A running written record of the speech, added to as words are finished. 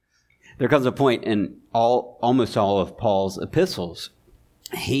There comes a point in almost all of Paul's epistles.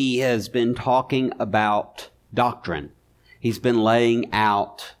 He has been talking about doctrine. He's been laying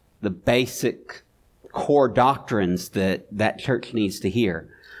out the basic core doctrines that church needs to hear.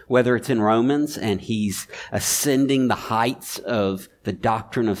 Whether it's in Romans and he's ascending the heights of the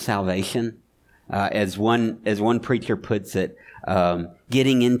doctrine of salvation, as one preacher puts it,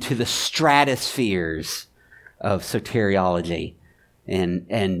 getting into the stratospheres of soteriology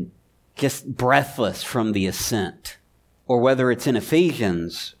and just breathless from the ascent. Or whether it's in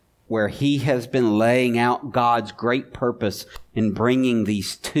Ephesians, where he has been laying out God's great purpose in bringing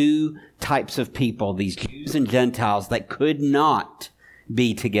these two types of people, these Jews and Gentiles that could not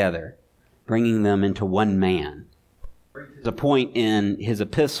be together, bringing them into one man. There's a point in his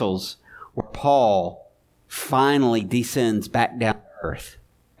epistles where Paul finally descends back down to earth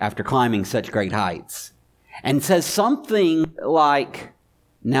after climbing such great heights and says something like,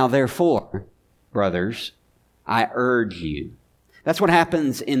 "Now therefore, brothers, I urge you." That's what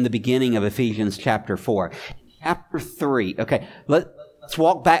happens in the beginning of Ephesians chapter 4. Chapter 3, okay, let's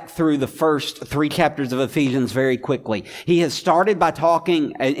walk back through the first 3 chapters of Ephesians very quickly. He has started by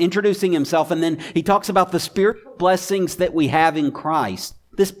introducing himself, and then he talks about the spiritual blessings that we have in Christ.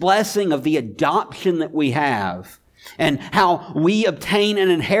 This blessing of the adoption that we have, and how we obtain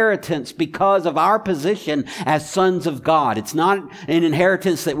an inheritance because of our position as sons of God. It's not an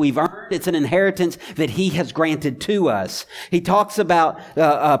inheritance that we've earned. It's an inheritance that He has granted to us. He talks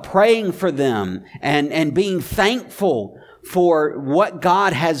about praying for them and being thankful for what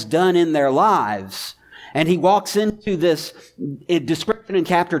God has done in their lives. And he walks into this description in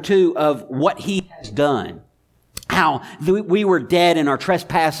chapter 2 of what He has done. How we were dead in our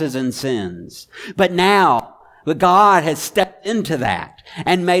trespasses and sins. But now, God has stepped into that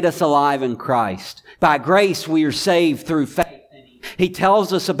and made us alive in Christ. By grace we are saved through faith. He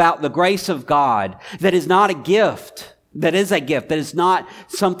tells us about the grace of God that is not a gift. That is a gift. That is not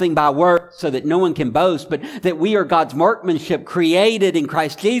something by works so that no one can boast, but that we are God's workmanship created in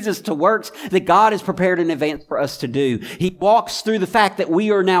Christ Jesus to works that God has prepared in advance for us to do. He walks through the fact that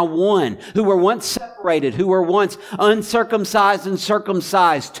we are now one, who were once separated, who were once uncircumcised and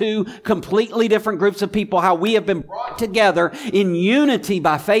circumcised, two completely different groups of people, how we have been brought together in unity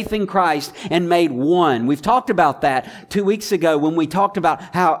by faith in Christ and made one. We've talked about that 2 weeks ago when we talked about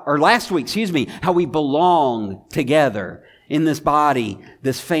how we belong together in this body,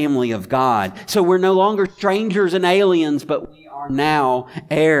 this family of God. So we're no longer strangers and aliens, but we are now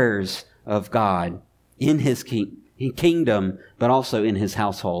heirs of God in His kingdom, but also in His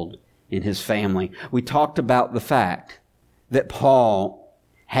household, in His family. We talked about the fact that Paul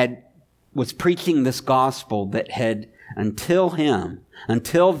was preaching this gospel that had, until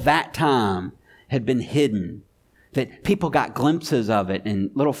that time, had been hidden. That people got glimpses of it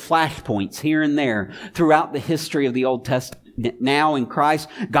and little flashpoints here and there throughout the history of the Old Testament. Now in Christ,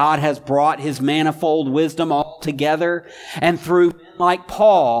 God has brought His manifold wisdom all together, and through men like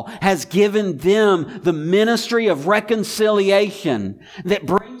Paul has given them the ministry of reconciliation that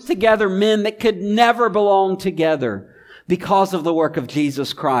brings together men that could never belong together because of the work of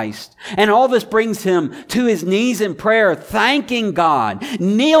Jesus Christ. And all this brings him to his knees in prayer, thanking God,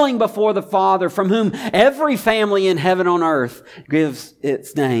 kneeling before the Father, from whom every family in heaven on earth gives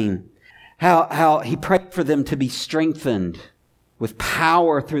its name. How he prayed for them to be strengthened with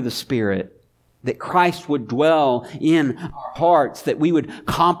power through the Spirit, that Christ would dwell in our hearts, that we would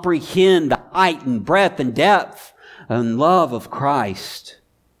comprehend the height and breadth and depth and love of Christ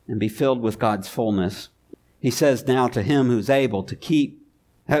and be filled with God's fullness. He says now to Him who's able to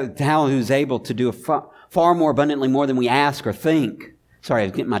do far more abundantly more than we ask or think. Sorry, I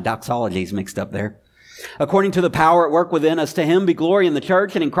was getting my doxologies mixed up there. According to the power at work within us, to Him be glory in the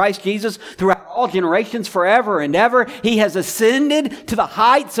church and in Christ Jesus throughout all generations forever and ever. He has ascended to the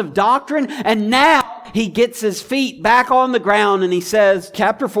heights of doctrine, and now He gets His feet back on the ground and He says,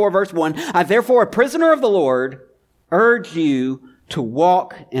 chapter 4, verse 1, I therefore, a prisoner of the Lord, urge you to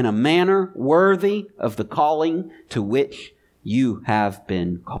walk in a manner worthy of the calling to which you have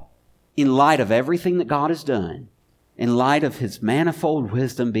been called. In light of everything that God has done, in light of His manifold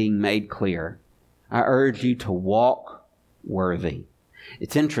wisdom being made clear, I urge you to walk worthy.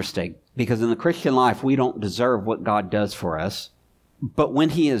 It's interesting because in the Christian life, we don't deserve what God does for us. But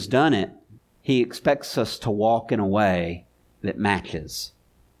when He has done it, He expects us to walk in a way that matches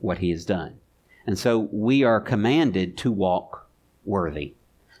what He has done. And so we are commanded to walk worthy.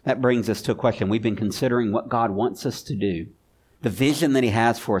 That brings us to a question. We've been considering what God wants us to do, the vision that He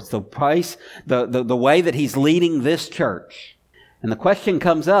has for us, the place, the way that He's leading this church. And the question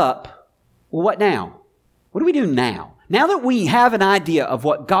comes up, well, what now? What do we do now? Now that we have an idea of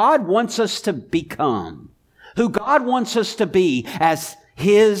what God wants us to become, who God wants us to be as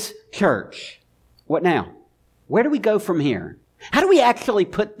His church, what now? Where do we go from here? How do we actually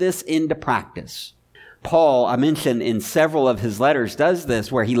put this into practice? Paul, I mentioned in several of his letters, does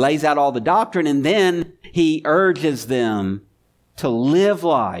this where he lays out all the doctrine and then he urges them to live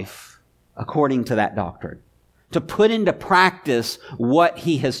life according to that doctrine, to put into practice what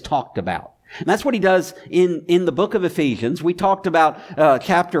he has talked about. And that's what he does in the book of Ephesians. We talked about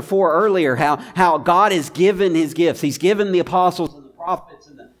chapter 4 earlier, how God has given His gifts. He's given the apostles and the prophets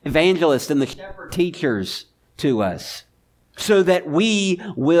and the evangelists and the shepherd teachers to us so that we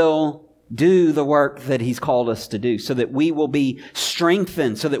will do the work that He's called us to do, so that we will be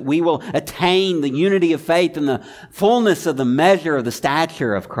strengthened, so that we will attain the unity of faith and the fullness of the measure of the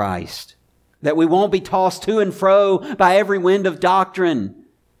stature of Christ. That we won't be tossed to and fro by every wind of doctrine,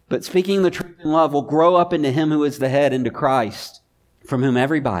 but speaking the truth in love will grow up into Him who is the head, into Christ, from whom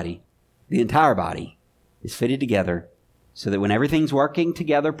everybody, the entire body, is fitted together so that when everything's working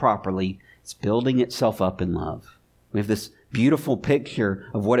together properly, it's building itself up in love. We have this beautiful picture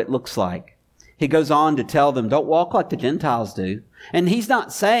of what it looks like. He goes on to tell them, don't walk like the Gentiles do. And he's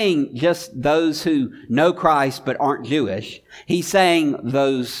not saying just those who know Christ but aren't Jewish. He's saying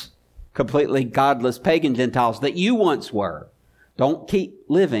those completely godless pagan Gentiles that you once were. Don't keep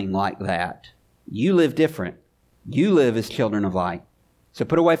living like that. You live different. You live as children of light. So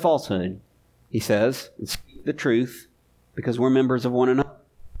put away falsehood, he says, and speak the truth, because we're members of one another.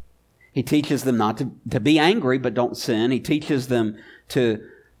 He teaches them not to be angry, but don't sin. He teaches them to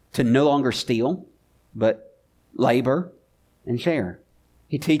no longer steal, but labor and share.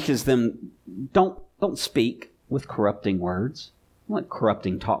 He teaches them, don't speak with corrupting words. Don't let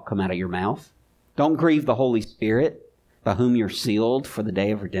corrupting talk come out of your mouth. Don't grieve the Holy Spirit, by whom you're sealed for the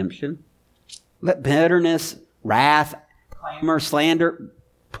day of redemption. Let bitterness, wrath, clamor, slander,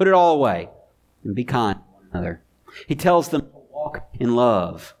 put it all away and be kind to one another. He tells them to walk in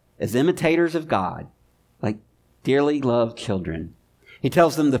love as imitators of God, like dearly loved children. He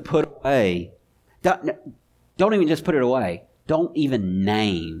tells them to put away. Don't even just put it away. Don't even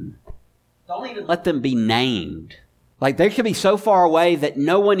name. Don't even let them be named. Like they should be so far away that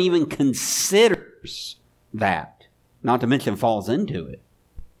no one even considers that. Not to mention falls into it.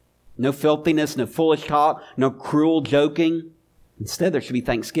 No filthiness, no foolish talk, no cruel joking. Instead, there should be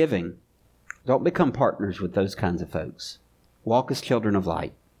thanksgiving. Don't become partners with those kinds of folks. Walk as children of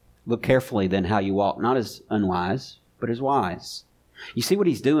light. Look carefully then how you walk, not as unwise, but as wise. You see what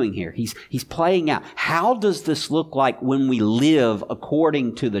he's doing here? He's playing out. How does this look like when we live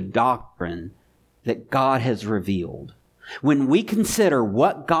according to the doctrine that God has revealed? When we consider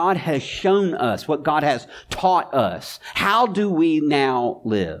what God has shown us, what God has taught us, how do we now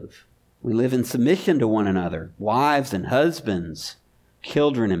live? We live in submission to one another, wives and husbands,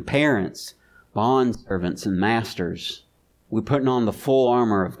 children and parents, bondservants and masters. We're putting on the full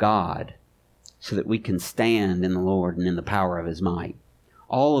armor of God so that we can stand in the Lord and in the power of His might.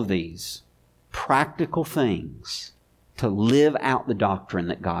 All of these practical things to live out the doctrine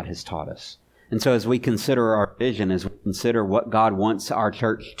that God has taught us. And so as we consider our vision, as we consider what God wants our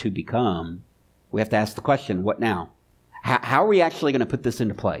church to become, we have to ask the question, what now? How are we actually going to put this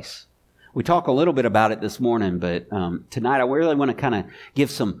into place? We talk a little bit about it this morning, but tonight I really want to kind of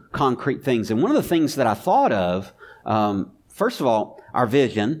give some concrete things. And one of the things that I thought of, first of all, our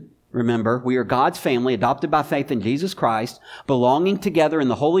vision. Remember, we are God's family, adopted by faith in Jesus Christ, belonging together in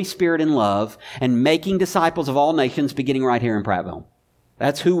the Holy Spirit in love, and making disciples of all nations, beginning right here in Prattville.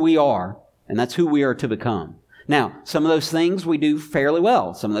 That's who we are, and that's who we are to become. Now, some of those things we do fairly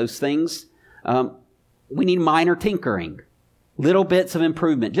well. Some of those things we need minor tinkering, little bits of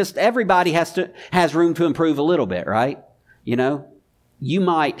improvement. Just everybody has room to improve a little bit, right? You know, you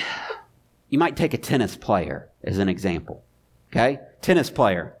might take a tennis player as an example. Okay, tennis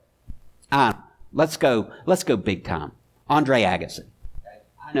player. Let's go big time. Andre Agassi.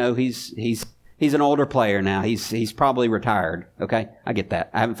 I know he's an older player now. He's probably retired. Okay, I get that.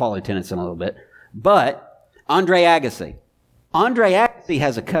 I haven't followed tennis in a little bit, but Andre Agassi. Andre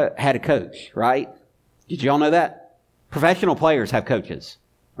Agassi had a coach, right? Did you all know that? Professional players have coaches,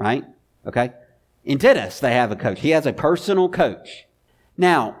 right? Okay. In tennis, they have a coach. He has a personal coach.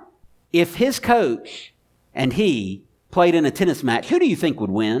 Now, if his coach and he played in a tennis match, who do you think would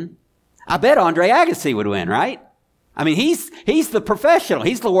win? I bet Andre Agassi would win, right? I mean, he's the professional.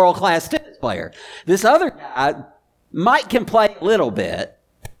 He's the world-class tennis player. This other guy can play a little bit,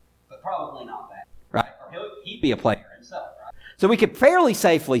 but probably not that, right? He'd be a player himself, right? So we could fairly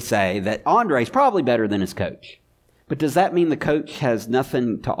safely say that Andre's probably better than his coach. But does that mean the coach has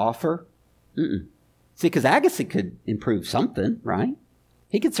nothing to offer? It's See, because Agassi could improve something, right?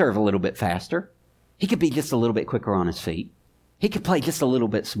 He could serve a little bit faster. He could be just a little bit quicker on his feet. He could play just a little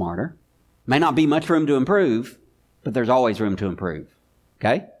bit smarter. May not be much room to improve, but there's always room to improve.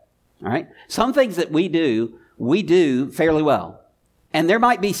 Okay? All right? Some things that we do fairly well. And there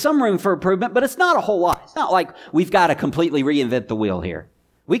might be some room for improvement, but it's not a whole lot. It's not like we've got to completely reinvent the wheel here.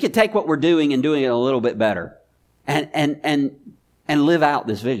 We could take what we're doing and doing it a little bit better and live out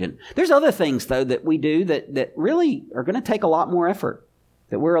this vision. There's other things, though, that we do that really are going to take a lot more effort,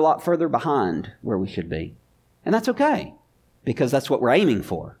 that we're a lot further behind where we should be. And that's okay, because that's what we're aiming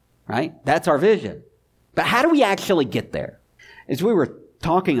for, right? That's our vision. But how do we actually get there? As we were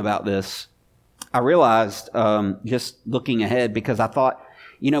talking about this, I realized, just looking ahead, because I thought,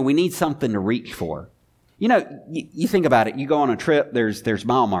 we need something to reach for. You think about it. You go on a trip, there's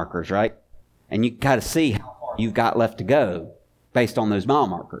mile markers, right? And you got to see how far you've got left to go based on those mile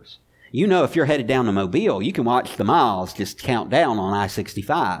markers. If you're headed down to Mobile, you can watch the miles just count down on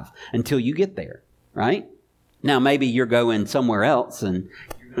I-65 until you get there, right? Now, maybe you're going somewhere else and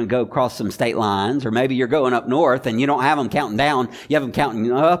you're going to go across some state lines, or maybe you're going up north and you don't have them counting down. You have them counting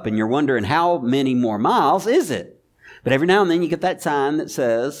up and you're wondering how many more miles is it? But every now and then you get that sign that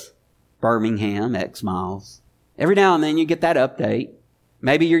says Birmingham, X miles. Every now and then you get that update.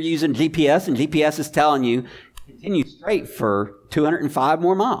 Maybe you're using GPS and GPS is telling you, continue straight for 205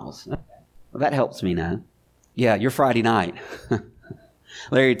 more miles. Well, that helps me know. Yeah, you're Friday night.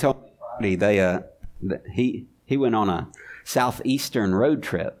 Larry told me Friday he went on a southeastern road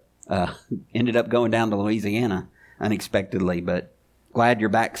trip. Ended up going down to Louisiana unexpectedly, but glad you're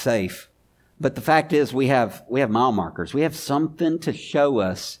back safe. But the fact is, we have mile markers. We have something to show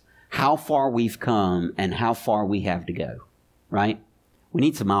us how far we've come and how far we have to go, right? We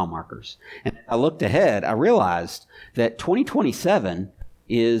need some mile markers. And I looked ahead, I realized that 2027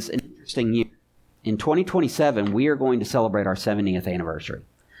 is an interesting year. In 2027, we are going to celebrate our 70th anniversary.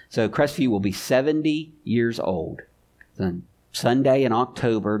 So Crestview will be 70 years old. The Sunday in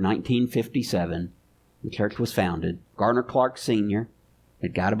October 1957, the church was founded. Gardner Clark Sr.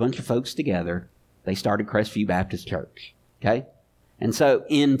 had got a bunch of folks together. They started Crestview Baptist Church. Okay? And so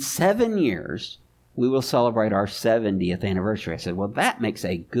in 7 years, we will celebrate our 70th anniversary. I said, well, that makes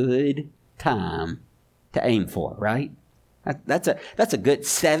a good time to aim for, right? That's a good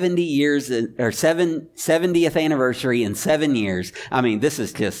 70 years, or 70th anniversary in 7 years. This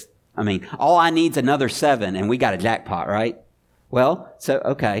is just, all I need is another 7 and we got a jackpot, right? Well, so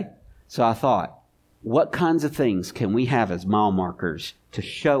I thought, what kinds of things can we have as mile markers to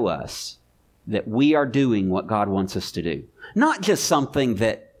show us that we are doing what God wants us to do? Not just something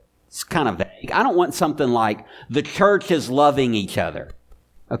that's kind of vague. I don't want something like the church is loving each other.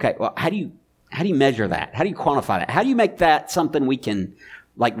 Okay, well, how do you measure that? How do you quantify that? How do you make that something we can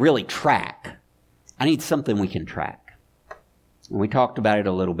really track? I need something we can track. And we talked about it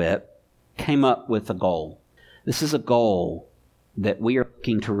a little bit, came up with a goal. This is a goal that we are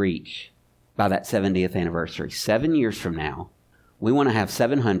looking to reach by that 70th anniversary. 7 years from now, we want to have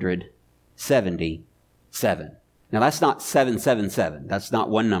 777. Now, that's not 777. That's not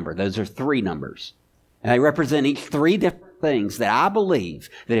one number. Those are 3 numbers. And they represent each 3 different things that I believe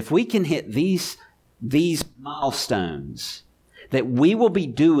that if we can hit these milestones, that we will be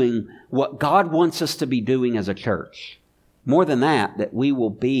doing what God wants us to be doing as a church. More than that we will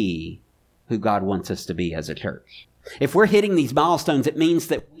be who God wants us to be as a church. If we're hitting these milestones, it means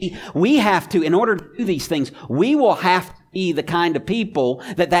that we have to, in order to do these things, we will have to be the kind of people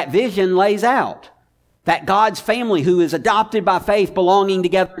that vision lays out. That God's family who is adopted by faith, belonging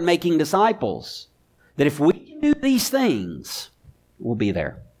together and making disciples. That if we can do these things, we'll be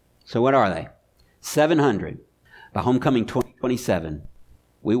there. So what are they? 700. By Homecoming 2027,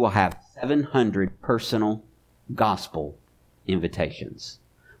 we will have 700 personal gospel invitations.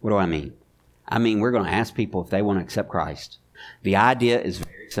 What do I mean? We're going to ask people if they want to accept Christ. The idea is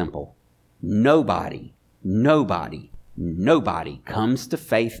very simple. Nobody comes to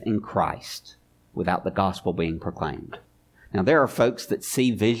faith in Christ without the gospel being proclaimed. Now, there are folks that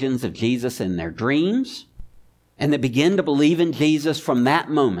see visions of Jesus in their dreams and that begin to believe in Jesus from that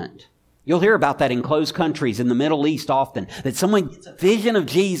moment. You'll hear about that in closed countries in the Middle East often, that someone gets a vision of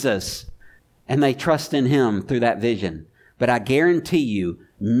Jesus and they trust in Him through that vision. But I guarantee you,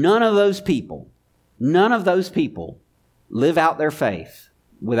 none of those people live out their faith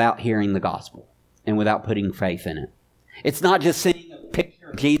without hearing the gospel and without putting faith in it. It's not just seeing a picture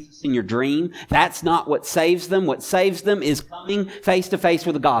of Jesus in your dream. That's not what saves them. What saves them is coming face to face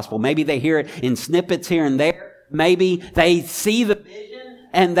with the gospel. Maybe they hear it in snippets here and there. Maybe they see the vision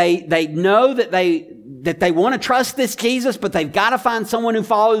and they know that that they want to trust this Jesus, but they've got to find someone who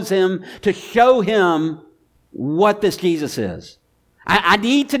follows him to show him what this Jesus is. I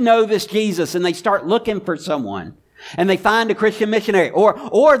need to know this Jesus, and they start looking for someone. And they find a Christian missionary.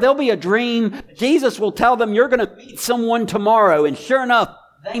 Or there'll be a dream. Jesus will tell them, you're going to meet someone tomorrow. And sure enough,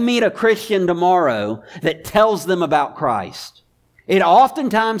 they meet a Christian tomorrow that tells them about Christ. It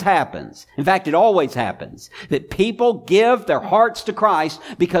oftentimes happens. In fact, it always happens that people give their hearts to Christ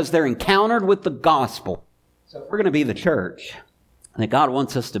because they're encountered with the gospel. So if we're going to be the church that God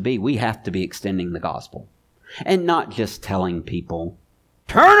wants us to be, we have to be extending the gospel. And not just telling people,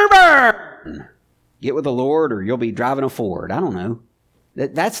 turn or burn! Get with the Lord or you'll be driving a Ford. I don't know.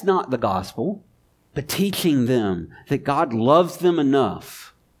 That's not the gospel. But teaching them that God loves them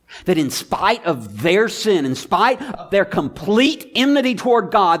enough that in spite of their sin, in spite of their complete enmity toward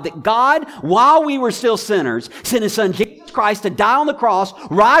God, that God, while we were still sinners, sent his son Jesus Christ to die on the cross,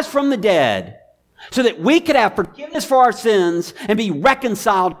 rise from the dead, so that we could have forgiveness for our sins and be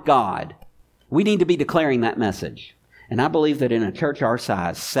reconciled to God. We need to be declaring that message. And I believe that in a church our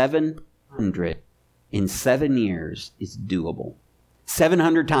size, 700 in 7 years is doable.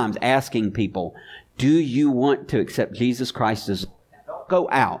 700 times asking people, do you want to accept Jesus Christ as Lord? Don't go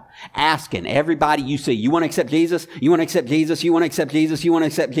out asking everybody you see, you want to accept Jesus? You want to accept Jesus? You want to accept Jesus? You want to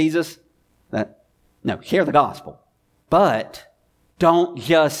accept Jesus? No, share the gospel. But don't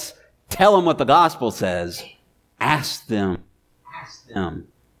just tell them what the gospel says. Ask them,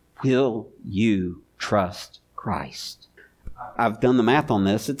 will you trust Christ? I've done the math on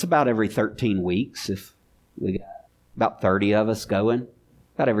this. It's about every 13 weeks. If we got about 30 of us going,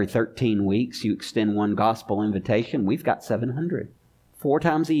 about every 13 weeks, you extend one gospel invitation. We've got 700. 4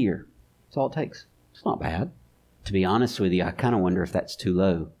 times a year. That's all it takes. It's not bad. To be honest with you, I kind of wonder if that's too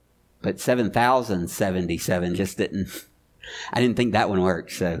low. But 7,077 just didn't, I didn't think that one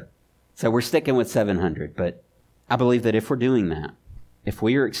worked. So we're sticking with 700. But I believe that if we're doing that, if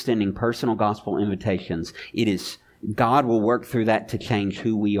we are extending personal gospel invitations, God will work through that to change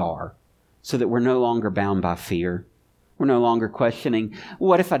who we are so that we're no longer bound by fear. We're no longer questioning,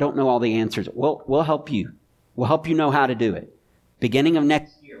 what if I don't know all the answers? Well, we'll help you. We'll help you know how to do it. Beginning of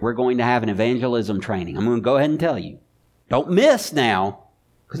next year, we're going to have an evangelism training. I'm going to go ahead and tell you. Don't miss now,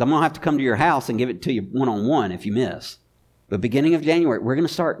 because I'm going to have to come to your house and give it to you one-on-one if you miss. But beginning of January, we're going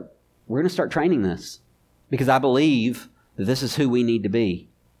to start training this, because I believe that this is who we need to be.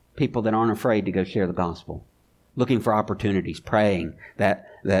 People that aren't afraid to go share the gospel. Looking for opportunities, praying that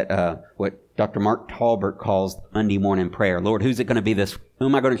what Dr. Mark Talbert calls Monday morning prayer. Lord, who's it going to be this week? Who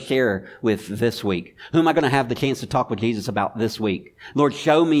am I going to share with this week? Who am I going to have the chance to talk with Jesus about this week? Lord,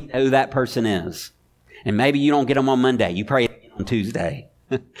 show me who that person is. And maybe you don't get them on Monday. You pray it on Tuesday.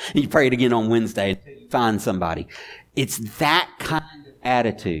 You pray it again on Wednesday until you find somebody. It's that kind of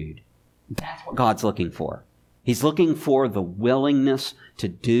attitude. That's what God's looking for. He's looking for the willingness to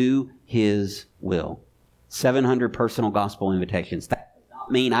do his will. 700 personal gospel invitations. That does not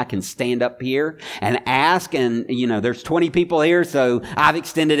mean I can stand up here and ask and, there's 20 people here, so I've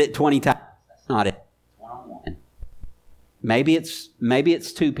extended it 20 times. That's not it. One-on-one. Maybe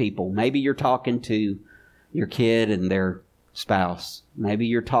it's 2 people. Maybe you're talking to your kid and their spouse. Maybe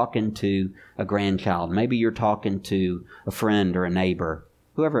you're talking to a grandchild. Maybe you're talking to a friend or a neighbor,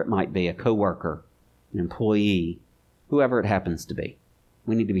 whoever it might be, a coworker, an employee, whoever it happens to be.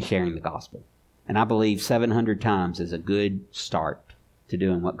 We need to be sharing the gospel. And I believe 700 times is a good start to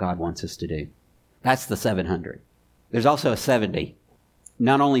doing what God wants us to do. That's the 700. There's also a 70.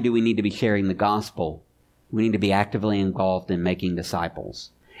 Not only do we need to be sharing the gospel, we need to be actively involved in making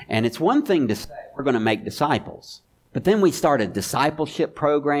disciples. And it's one thing to say we're going to make disciples, but then we start a discipleship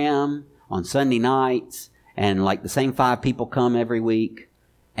program on Sunday nights, and like the same 5 people come every week,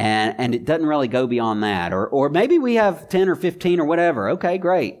 and it doesn't really go beyond that. Or maybe we have 10 or 15 or whatever. Okay,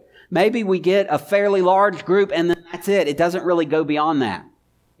 great. Maybe we get a fairly large group and then that's it. It doesn't really go beyond that.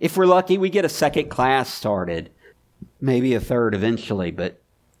 If we're lucky, we get a second class started, maybe a third eventually, but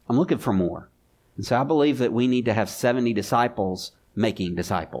I'm looking for more. And so I believe that we need to have 70 disciples making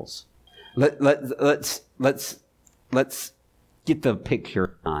disciples. Let's get the picture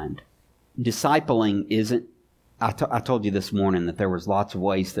in mind. Discipling isn't, I told you this morning that there was lots of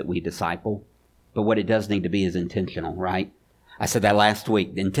ways that we disciple, but what it does need to be is intentional, right? I said that last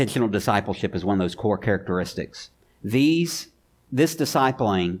week. Intentional discipleship is one of those core characteristics. This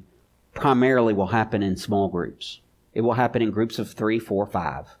discipling primarily will happen in small groups. It will happen in groups of 3, 4,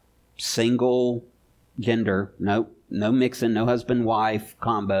 5. Single gender, no mixing, no husband-wife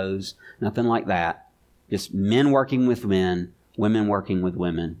combos, nothing like that. Just men working with men, women working with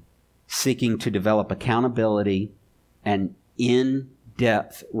women, seeking to develop accountability and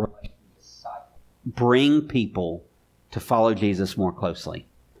in-depth relationship. bring people to follow Jesus more closely,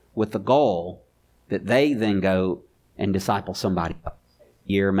 with the goal that they then go and disciple somebody a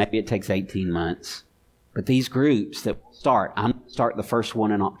year. Maybe it takes 18 months. But these groups that will start, I'm going to start the first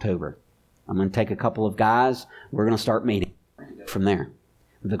one in October. I'm going to take a couple of guys. We're going to start meeting from there.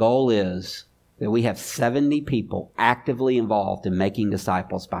 The goal is that we have 70 people actively involved in making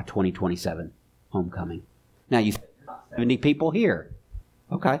disciples by 2027, homecoming. Now, you say 70 people here.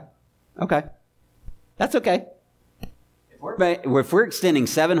 Okay. That's okay. If we're extending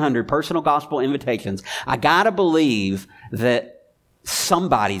 700 personal gospel invitations, I got to believe that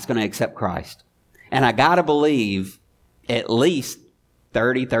somebody's going to accept Christ. And I got to believe at least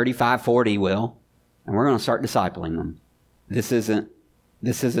 30, 35, 40 will. And we're going to start discipling them. This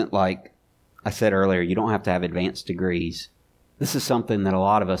isn't like I said earlier, you don't have to have advanced degrees. This is something that a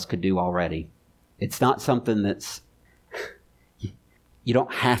lot of us could do already. It's not something that's, you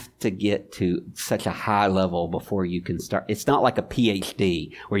don't have to get to such a high level before you can start. It's not like a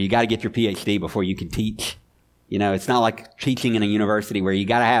PhD where you got to get your PhD before you can teach. You know, it's not like teaching in a university where you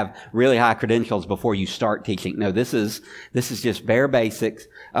got to have really high credentials before you start teaching. No, this is just bare basics.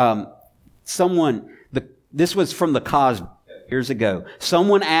 This was from the Cosby years ago.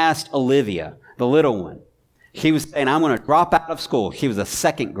 Someone asked Olivia, the little one. She was saying, I'm going to drop out of school. She was a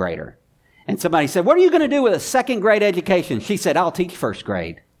second grader. And somebody said, what are you going to do with a second grade education? She said, I'll teach first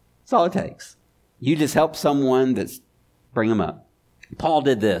grade. That's all it takes. You just help someone bring them up. Paul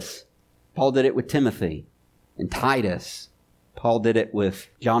did this. Paul did it with Timothy and Titus. Paul did it with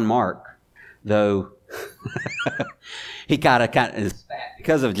John Mark, though he kind of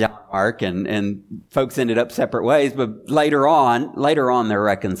because of John Mark and folks ended up separate ways, but later on they're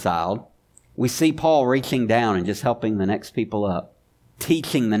reconciled. We see Paul reaching down and just helping the next people up,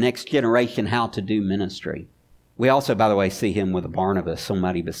 teaching the next generation how to do ministry. We also, by the way, see him with Barnabas,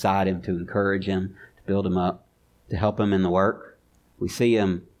 somebody beside him to encourage him, to build him up, to help him in the work. We see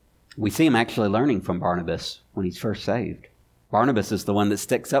him actually learning from Barnabas when he's first saved. Barnabas is the one that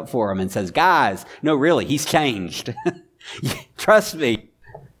sticks up for him and says, guys, no, really, he's changed. Trust me.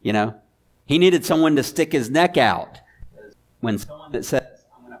 You know, he needed someone to stick his neck out. When someone that says,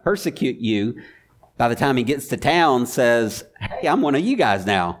 I'm going to persecute you, by the time he gets to town says, hey, I'm one of you guys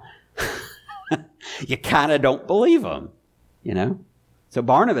now. You kind of don't believe him, you know. So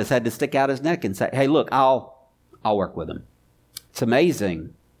Barnabas had to stick out his neck and say, hey, look, I'll work with him. It's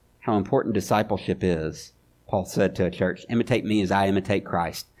amazing how important discipleship is. Paul said to a church, imitate me as I imitate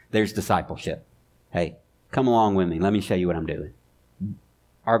Christ. There's discipleship. Hey, come along with me. Let me show you what I'm doing.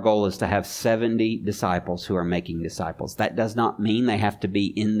 Our goal is to have 70 disciples who are making disciples. That does not mean they have to be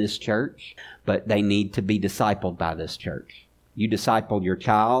in this church, but they need to be discipled by this church. You discipled your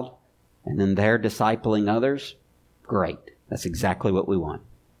child, and then they're discipling others. Great. That's exactly what we want.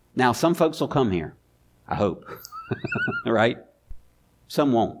 Now, some folks will come here. I hope. Right?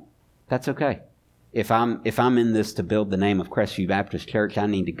 Some won't. That's okay. If I'm in this to build the name of Crestview Baptist Church, I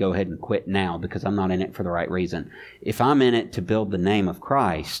need to go ahead and quit now because I'm not in it for the right reason. If I'm in it to build the name of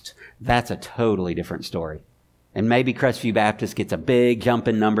Christ, that's a totally different story. And maybe Crestview Baptist gets a big jump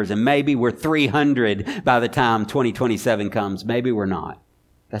in numbers, and maybe we're 300 by the time 2027 comes. Maybe we're not.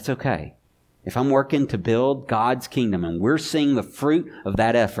 That's okay. If I'm working to build God's kingdom and we're seeing the fruit of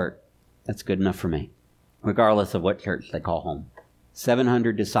that effort, that's good enough for me, regardless of what church they call home.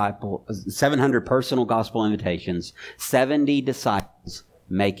 700 personal gospel invitations, 70 disciples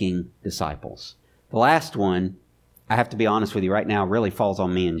making disciples. The last one, I have to be honest with you right now, really falls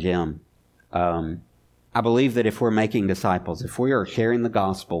on me and Jim. I believe that if we're making disciples, if we are sharing the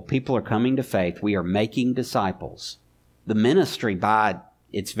gospel, people are coming to faith, we are making disciples. The ministry by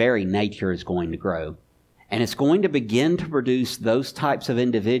its very nature is going to grow. And it's going to begin to produce those types of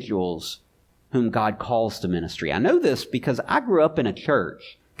individuals whom God calls to ministry. I know this because I grew up in a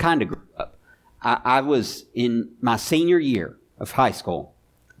church, kind of grew up. I was in my senior year of high school,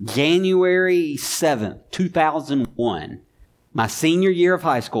 January 7th, 2001. My senior year of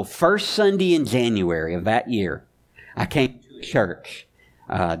high school, first Sunday in January of that year, I came to a church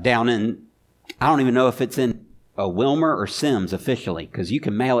down in, I don't even know if it's in Wilmer or Sims officially, because you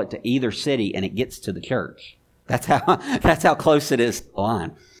can mail it to either city and it gets to the church. That's how close it is to the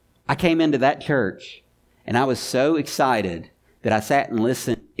line. I came into that church and I was so excited that I sat and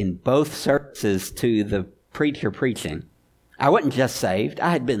listened in both services to the preacher preaching. I wasn't just saved.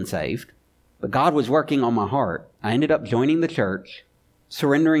 I had been saved, but God was working on my heart. I ended up joining the church,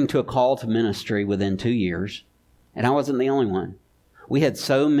 surrendering to a call to ministry within 2 years, and I wasn't the only one. We had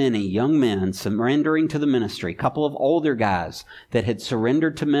so many young men surrendering to the ministry, a couple of older guys that had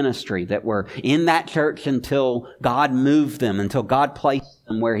surrendered to ministry that were in that church until God moved them, until God placed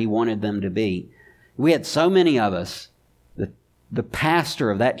them where He wanted them to be. We had so many of us, the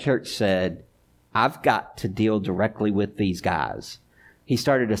pastor of that church said, I've got to deal directly with these guys. He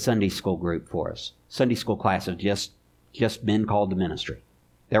started a Sunday school group for us. Sunday school class of just men called to ministry.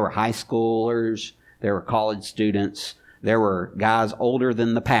 There were high schoolers, there were college students, there were guys older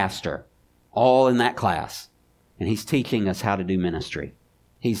than the pastor, all in that class. And he's teaching us how to do ministry.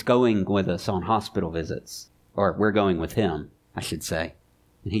 He's going with us on hospital visits, or we're going with him, I should say.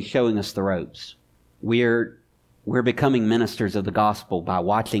 And he's showing us the ropes. We're becoming ministers of the gospel by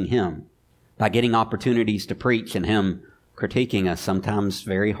watching him, by getting opportunities to preach and him critiquing us sometimes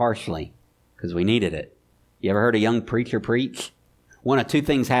very harshly because we needed it. You ever heard a young preacher preach? One of two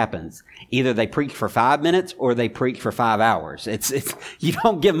things happens. Either they preach for 5 minutes or they preach for 5 hours. It's you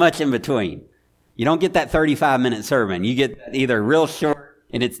don't get much in between. You don't get that 35-minute sermon. You get either real short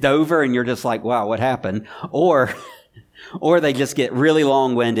and it's over and you're just like, wow, what happened? Or they just get really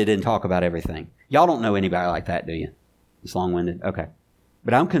long-winded and talk about everything. Y'all don't know anybody like that, do you? It's long-winded? Okay.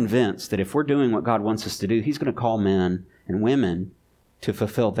 But I'm convinced that if we're doing what God wants us to do, He's going to call men and women to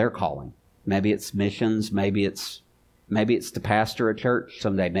fulfill their calling. Maybe it's missions. Maybe it's to pastor a church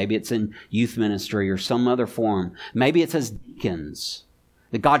someday. Maybe it's in youth ministry or some other form. Maybe it's as deacons.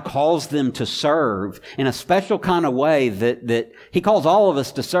 That God calls them to serve in a special kind of way that He calls all of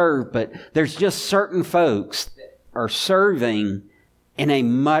us to serve, but there's just certain folks that are serving in a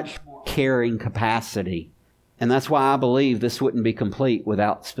much more caring capacity. And that's why I believe this wouldn't be complete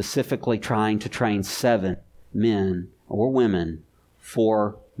without specifically trying to train 7 men or women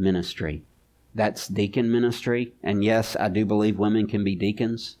for ministry. That's deacon ministry. And yes, I do believe women can be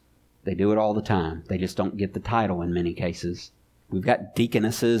deacons. They do it all the time. They just don't get the title in many cases. We've got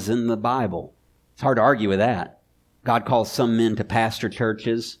deaconesses in the Bible. It's hard to argue with that. God calls some men to pastor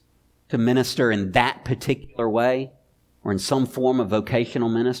churches, to minister in that particular way, or in some form of vocational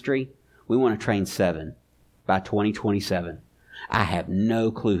ministry. We want to train 7 by 2027. I have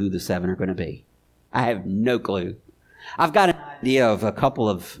no clue who the 7 are going to be. I have no clue. I've got an idea of a couple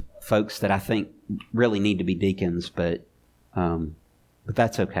of folks that I think really need to be deacons, but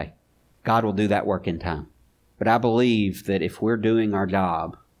that's okay. God will do that work in time. But I believe that if we're doing our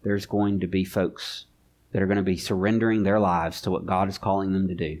job, there's going to be folks that are going to be surrendering their lives to what God is calling them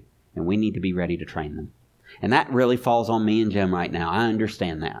to do, and we need to be ready to train them. And that really falls on me and Jim right now. I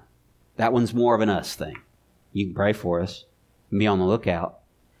understand that. That one's more of an us thing. You can pray for us and be on the lookout.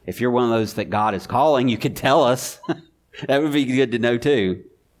 If you're one of those that God is calling, you could tell us. That would be good to know too.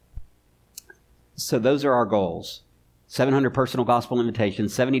 So those are our goals. 700 personal gospel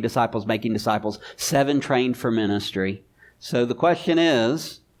invitations, 70 disciples making disciples, 7 trained for ministry. So the question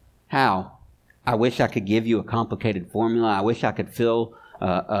is, how? I wish I could give you a complicated formula. I wish I could fill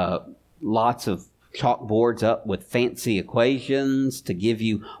lots of chalkboards up with fancy equations to give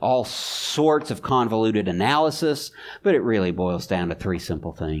you all sorts of convoluted analysis, but it really boils down to 3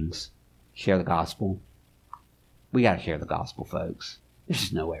 simple things. Share the gospel. We got to share the gospel, folks. There's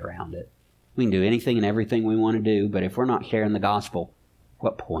just no way around it. We can do anything and everything we want to do, but if we're not sharing the gospel,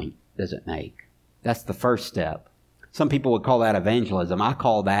 what point does it make? That's the first step. Some people would call that evangelism. I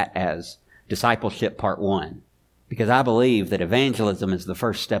call that as discipleship part 1, because I believe that evangelism is the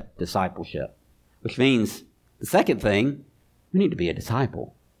first step of discipleship, which means the second thing, we need to be a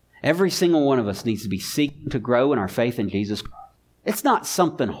disciple. Every single one of us needs to be seeking to grow in our faith in Jesus Christ. It's not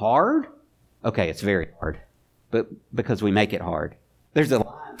something hard. Okay, it's very hard, but because we make it hard. There's a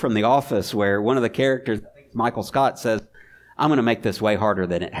line from The Office where one of the characters, Michael Scott, says, I'm going to make this way harder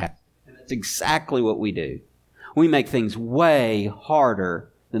than it has. And that's exactly what we do. We make things way harder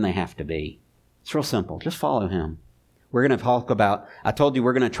than they have to be. It's real simple. Just follow Him. We're going to talk about, I told you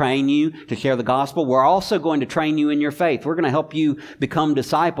we're going to train you to share the gospel. We're also going to train you in your faith. We're going to help you become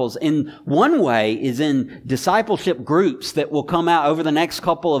disciples. And one way is in discipleship groups that will come out over the next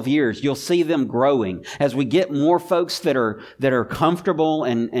couple of years. You'll see them growing as we get more folks that are comfortable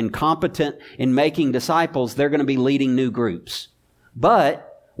and competent in making disciples. They're going to be leading new groups.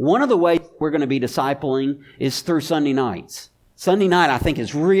 But one of the ways we're going to be discipling is through Sunday nights. Sunday night, I think,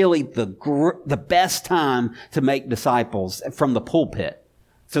 is really the best time to make disciples from the pulpit.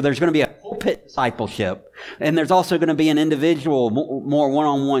 So there's going to be a pulpit discipleship, and there's also going to be an individual, more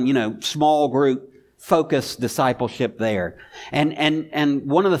one-on-one, small group focused discipleship there. And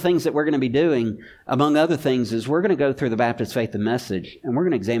one of the things that we're going to be doing, among other things, is we're going to go through the Baptist Faith and Message, and we're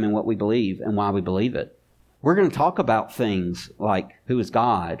going to examine what we believe and why we believe it. We're going to talk about things like who is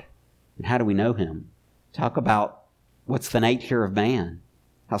God and how do we know Him. Talk about what's the nature of man?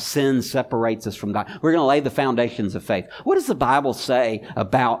 How sin separates us from God. We're going to lay the foundations of faith. What does the Bible say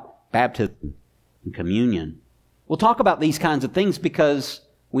about baptism and communion? We'll talk about these kinds of things because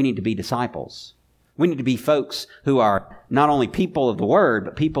we need to be disciples. We need to be folks who are not only people of the Word,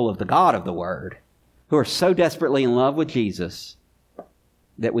 but people of the God of the Word, who are so desperately in love with Jesus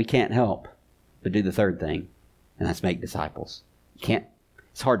that we can't help but do the third thing, and that's make disciples.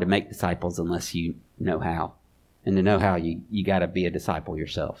 It's hard to make disciples unless you know how. And to know how, you got to be a disciple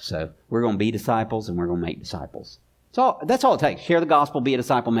yourself. So we're going to be disciples, and we're going to make disciples. That's all it takes. Share the gospel, be a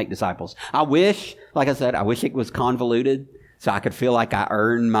disciple, make disciples. I wish, like I said, it was convoluted so I could feel like I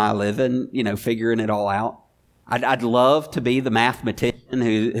earned my living, figuring it all out. I'd love to be the mathematician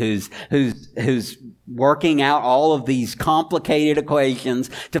who's working out all of these complicated equations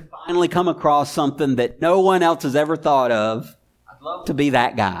to finally come across something that no one else has ever thought of. I'd love to be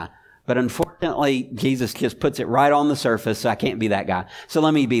that guy. But unfortunately, Jesus just puts it right on the surface, so I can't be that guy. So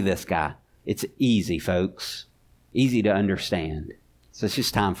let me be this guy. It's easy, folks. Easy to understand. So it's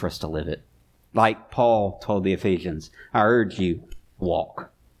just time for us to live it. Like Paul told the Ephesians, I urge you,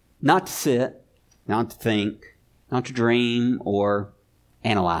 walk. Not to sit, not to think, not to dream or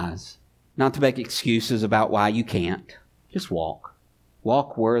analyze, not to make excuses about why you can't. Just walk.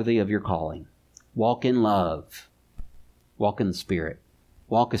 Walk worthy of your calling. Walk in love. Walk in the Spirit.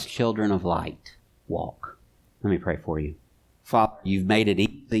 Walk as children of light. Walk. Let me pray for you. Father, you've made it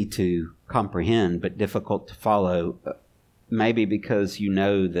easy to comprehend, but difficult to follow, maybe because you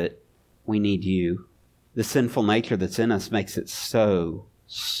know that we need you. The sinful nature that's in us makes it so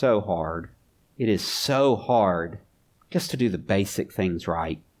hard. It is so hard just to do the basic things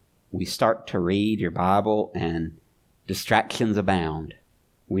right. We start to read your Bible and distractions abound.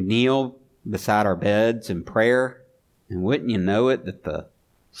 We kneel beside our beds in prayer, and wouldn't you know it that the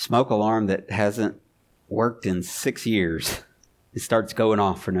smoke alarm that hasn't worked in 6 years, it starts going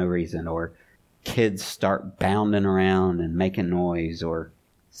off for no reason, or kids start bounding around and making noise, or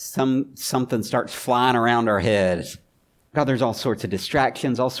something starts flying around our heads. God, there's all sorts of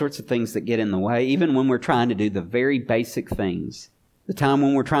distractions, all sorts of things that get in the way, even when we're trying to do the very basic things. The time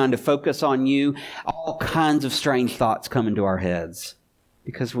when we're trying to focus on you, all kinds of strange thoughts come into our heads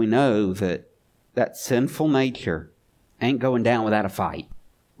because we know that sinful nature ain't going down without a fight.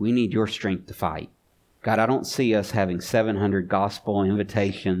 We need your strength to fight. God, I don't see us having 700 gospel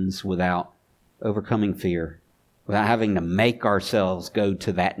invitations without overcoming fear, without having to make ourselves go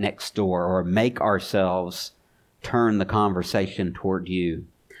to that next door or make ourselves turn the conversation toward you.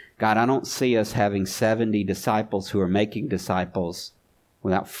 God, I don't see us having 70 disciples who are making disciples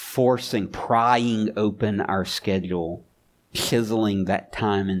without prying open our schedule, chiseling that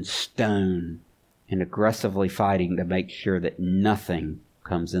time in stone, and aggressively fighting to make sure that nothing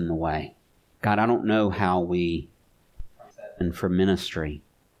comes in the way. God, I don't know how we, and for ministry,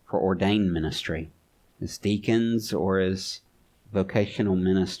 for ordained ministry, as deacons or as vocational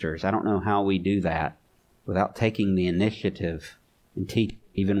ministers, I don't know how we do that without taking the initiative and teach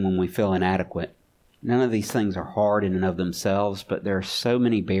even when we feel inadequate. None of these things are hard in and of themselves, but there are so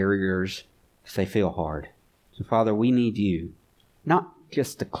many barriers because they feel hard. So, Father, we need you, not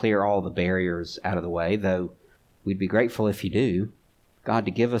just to clear all the barriers out of the way, though we'd be grateful if you do, God,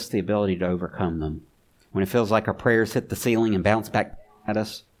 to give us the ability to overcome them. When it feels like our prayers hit the ceiling and bounce back at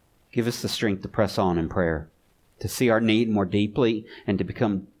us, give us the strength to press on in prayer, to see our need more deeply, and to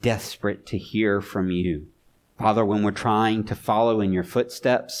become desperate to hear from you. Father, when we're trying to follow in your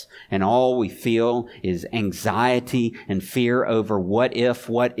footsteps and all we feel is anxiety and fear over what if,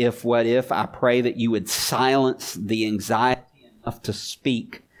 I pray that you would silence the anxiety enough to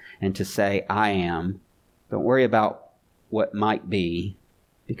speak and to say, I am. Don't worry about what might be,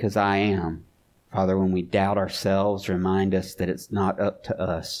 because I am. Father, when we doubt ourselves, remind us that it's not up to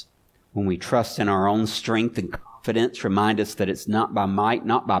us. When we trust in our own strength and confidence, remind us that it's not by might,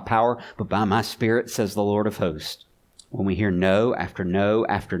 not by power, but by my Spirit, says the Lord of hosts. When we hear no after no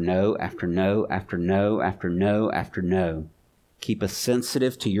after no after no after no after no after no, keep us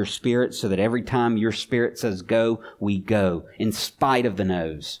sensitive to your Spirit so that every time your Spirit says go, we go, in spite of the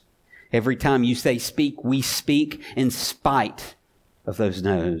no's. Every time you say speak, we speak in spite of those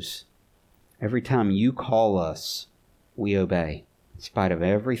no's. Every time you call us, we obey, in spite of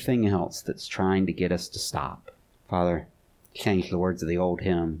everything else that's trying to get us to stop. Father, change the words of the old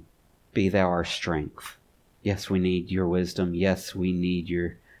hymn, be thou our strength. Yes, we need your wisdom. Yes, we need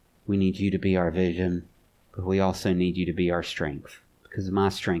you to be our vision, but we also need you to be our strength, because my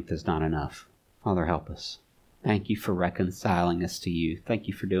strength is not enough. Father, help us. Thank you for reconciling us to you. Thank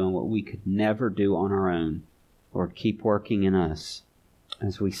you for doing what we could never do on our own. Lord, keep working in us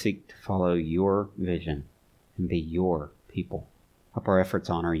as we seek to follow your vision and be your people. Help our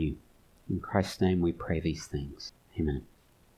efforts honor you. In Christ's name we pray these things. Amen.